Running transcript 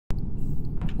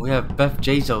We have Beth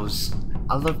Jezos.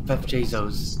 I love Beth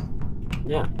Jezos.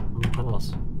 Yeah, what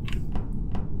else?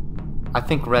 I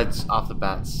think Red's off the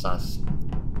bat sus.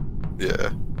 Yeah.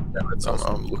 Yeah,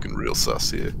 I'm looking real sus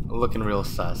here. Looking real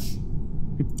sus.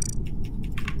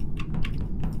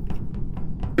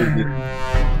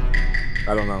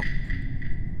 I don't know.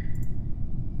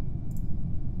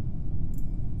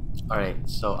 Alright,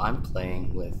 so I'm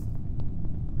playing with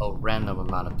a random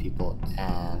amount of people,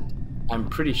 and I'm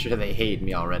pretty sure they hate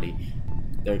me already.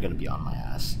 They're gonna be on my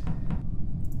ass.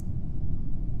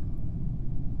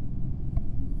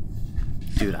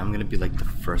 Dude, I'm gonna be like the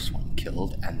first one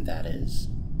killed, and that is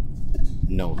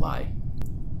no lie.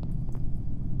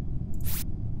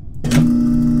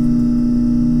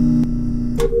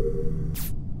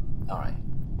 Alright.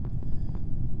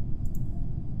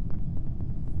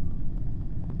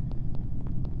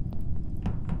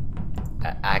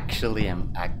 Actually,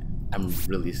 I'm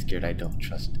really scared. I don't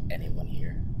trust anyone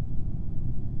here.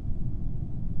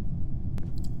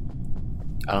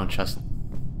 I don't trust.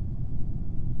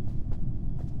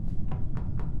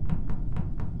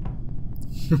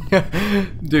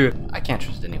 Dude, I can't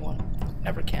trust anyone.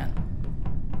 Never can.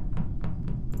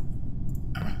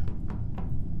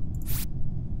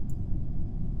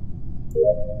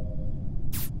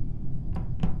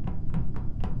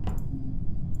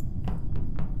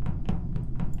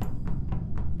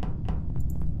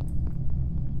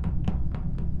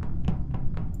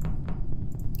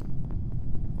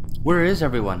 Where is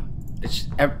everyone? It's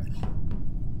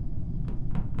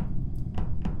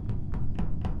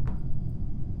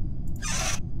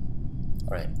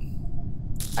Alright.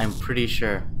 I'm pretty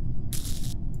sure.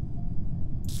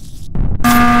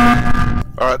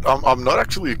 Alright, I'm not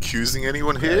actually accusing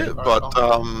anyone here, but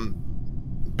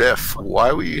Beth,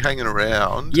 why were you hanging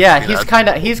around? Yeah, he's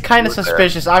kinda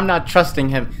suspicious. I'm not trusting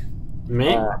him.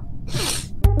 Me?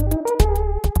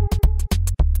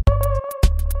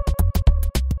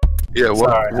 Yeah, what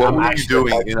Sorry, were you actually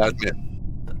doing typing. in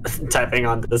admin? Typing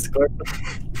on Discord.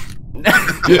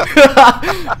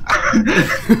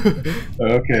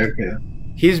 Okay.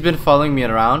 He's been following me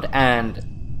around, and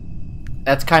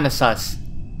that's kind of sus.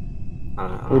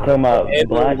 We're talking about And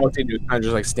black. one thing, kind of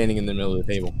just like standing in the middle of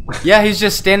the table. Yeah, he's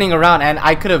just standing around, and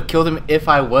I could have killed him if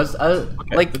I was a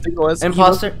like the thing was,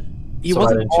 imposter. he So why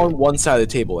wasn't didn't you? on one side of the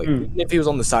table. Like Hmm. even if he was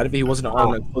on the side of it, he wasn't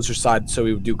on the closer side, so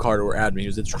he would do card or admin. He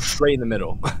was straight in the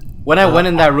middle. When I went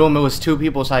in that room, it was 2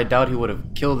 people, so I doubt he would have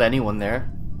killed anyone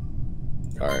there.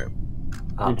 All right.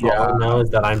 All I know is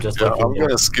that I'm just Yeah, looking I'm here.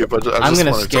 gonna skip. I I'm just gonna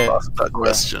wanted skip. to ask that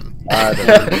question.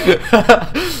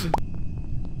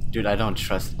 Dude, I don't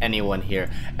trust anyone here.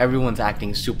 Everyone's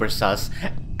acting super sus,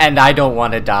 and I don't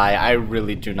want to die. I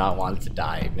really do not want to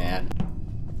die, man.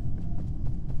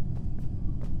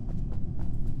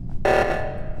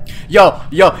 Yo,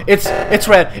 it's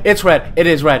red. It's red. It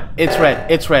is red. It's red.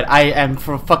 It's red. I am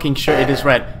for fucking sure it is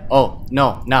red. Oh,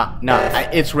 no, nah.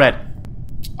 It's red.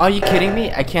 Are you kidding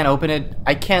me? I can't open it.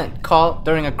 I can't call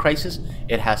during a crisis.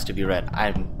 It has to be red.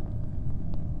 I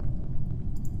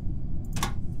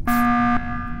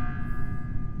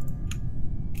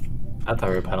thought we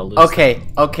were about to lose.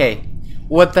 Okay.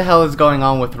 What the hell is going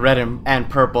on with red and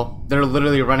purple? They're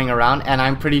literally running around, and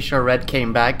I'm pretty sure red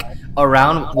came back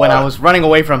around when I was running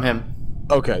away from him.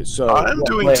 Okay, so I'm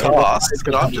doing tasks,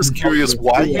 and I'm just curious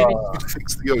why you didn't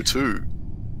fix the O2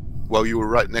 while you were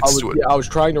right next to it. I was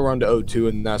trying to run to O2,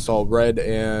 and I saw red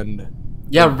and.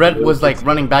 Yeah, red was like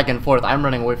running back and forth. I'm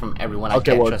running away from everyone. I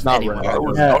Okay, can't well, trust it's not anyone. red. I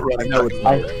was Yeah. not running back and forth.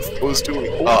 I was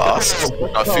doing tasks.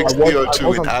 I fixed the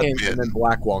O2 in and then admin,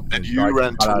 black walked. and in, so you I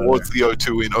ran got out of towards there. the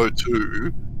O2 in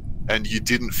O2, and you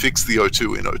didn't fix the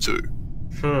O2 in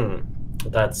O2.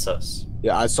 That's sus.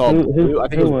 Yeah, I saw Who- blue. I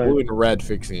think it was who blue and red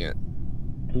fixing it.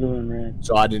 Blue and red.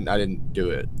 So I didn't do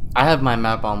it. I have my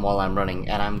map on while I'm running,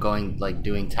 and I'm going like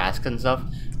doing tasks and stuff.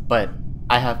 But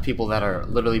I have people that are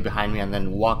literally behind me and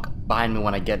then walk behind me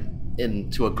when I get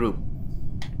into a group.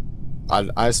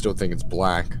 I still think it's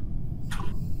black.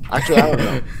 Actually, I don't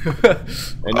know.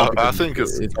 And not I because think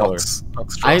it's color.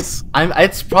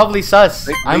 It's probably sus.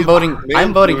 I'm voting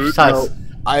blue, sus.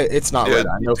 It's not Yeah, red.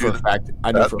 I know for a fact.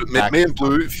 I know for a fact. Me and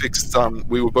Blue fixed.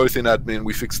 We were both in admin.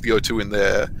 We fixed the O2 in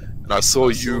there, and I saw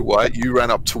you, White. You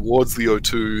ran up towards the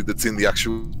O2 that's in the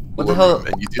actual What the hell? room,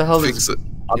 and you the hell didn't is fix it.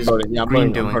 I'm is voting. Yeah, I'm green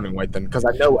voting, doing? I'm voting white then, because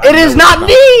I know It is not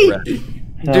me! red.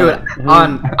 Dude,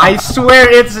 I swear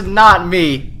it's not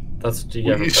me. That's what you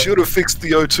Well, get. you should have fixed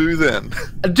the O2 then.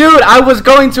 Dude, I was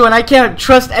going to, and I can't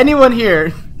trust anyone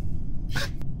here.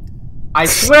 I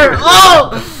swear.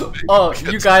 Oh,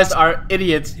 you guys are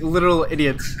idiots, literal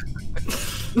idiots.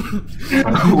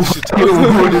 You should tell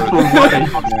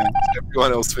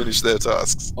everyone else finish their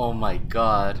tasks. Oh my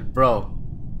god, bro.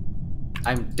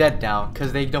 I'm dead now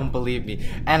because they don't believe me.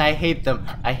 And I hate them.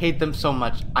 I hate them so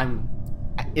much.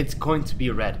 It's going to be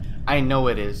red. I know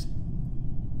it is.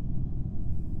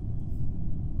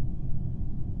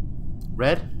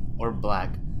 Red or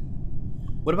black?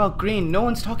 What about green? No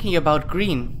one's talking about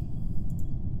green.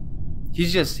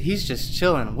 He's just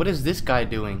chilling. What is this guy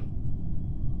doing?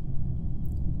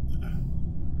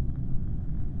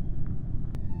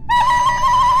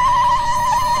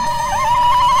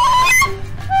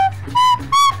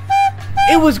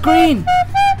 It was green!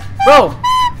 Bro!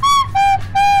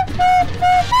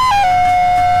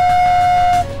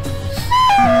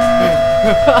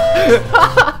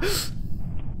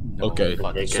 Okay,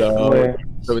 fucking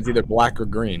so it's either black or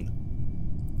green.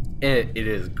 It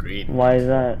is green. Why is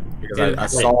that?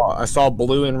 Because I saw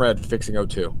blue and red fixing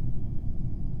O2.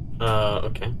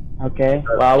 Okay. Okay.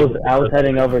 Well, I was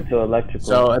heading over to electrical.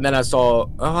 So and then I saw.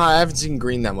 Oh, I haven't seen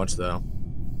green that much though.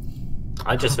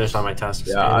 I just finished all my tasks.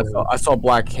 Yeah, I saw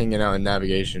black hanging out in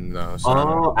navigation though. So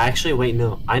Oh, actually, wait,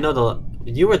 no. I know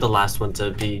you were the last one to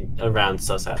be around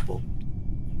sus apple.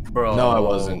 Bro. No, I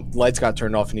wasn't. Lights got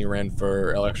turned off and he ran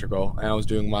for electrical, and I was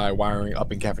doing my wiring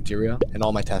up in cafeteria, and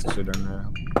all my tasks are done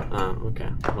now. Okay.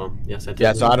 Well, yes, I did.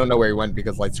 Yeah, so I don't know where he went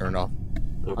because lights turned off.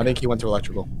 Okay. I think he went to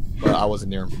electrical, but I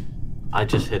wasn't near him. I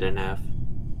just hit in half.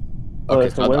 Okay,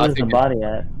 so where was the body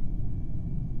at?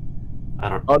 I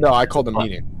don't. Oh no, I called a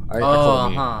meeting. I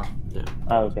called a meeting. Yeah.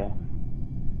 Oh, okay.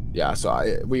 Yeah,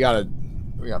 so we gotta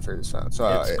figure this out. So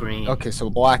It's green. Okay, so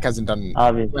black hasn't done.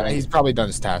 Obviously. He's probably done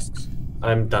his tasks.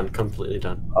 I'm done. Completely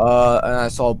done. And I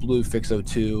saw blue fix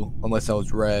O2, unless that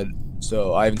was red.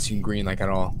 So I haven't seen green like at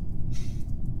all.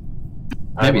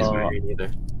 I haven't Well, seen green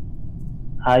either.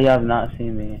 How you have not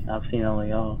seen me? I've seen only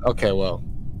y'all. Okay, well,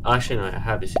 Actually, no,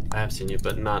 I have seen you,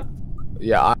 but not.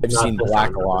 yeah, I've Not seen this black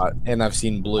time. a lot, and I've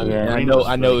seen blue. Okay. And I Green know was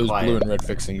it really was quiet. blue and red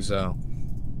fixing. So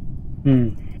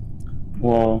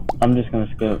Well, I'm just gonna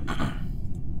skip.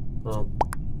 Well,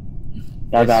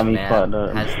 Y'all got This me man fucked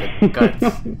up. has the guts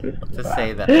to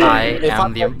say that I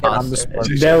am the imposter.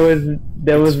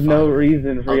 There was no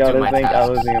reason for I'll y'all do to my think I task.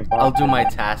 was the imposter. I'll do my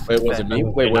task. wait, was it me?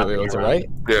 Wait, was it right?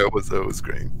 Yeah, it was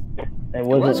green. It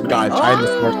wasn't. was Guys,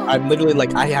 Oh. I'm literally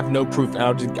like I have no proof, and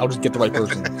I'll just get the right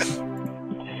person.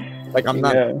 Like I'm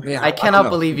not. Yeah. Yeah, I don't cannot know.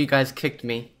 believe you guys kicked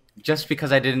me just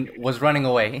because I was running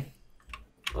away.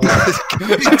 We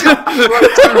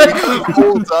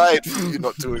all died for you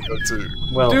not doing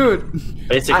O2. well, Dude,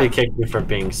 basically kicked me for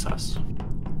being sus.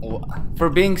 for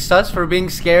being sus, for being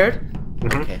scared.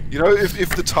 Mhm. Okay. You know,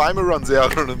 if the timer runs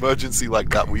out on an emergency like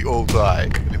that, we all die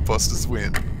and imposters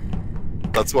win.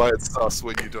 That's why it's sus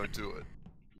when you don't do it.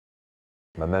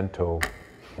 Memento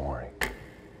Mori.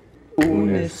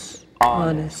 Unus.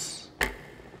 Annus.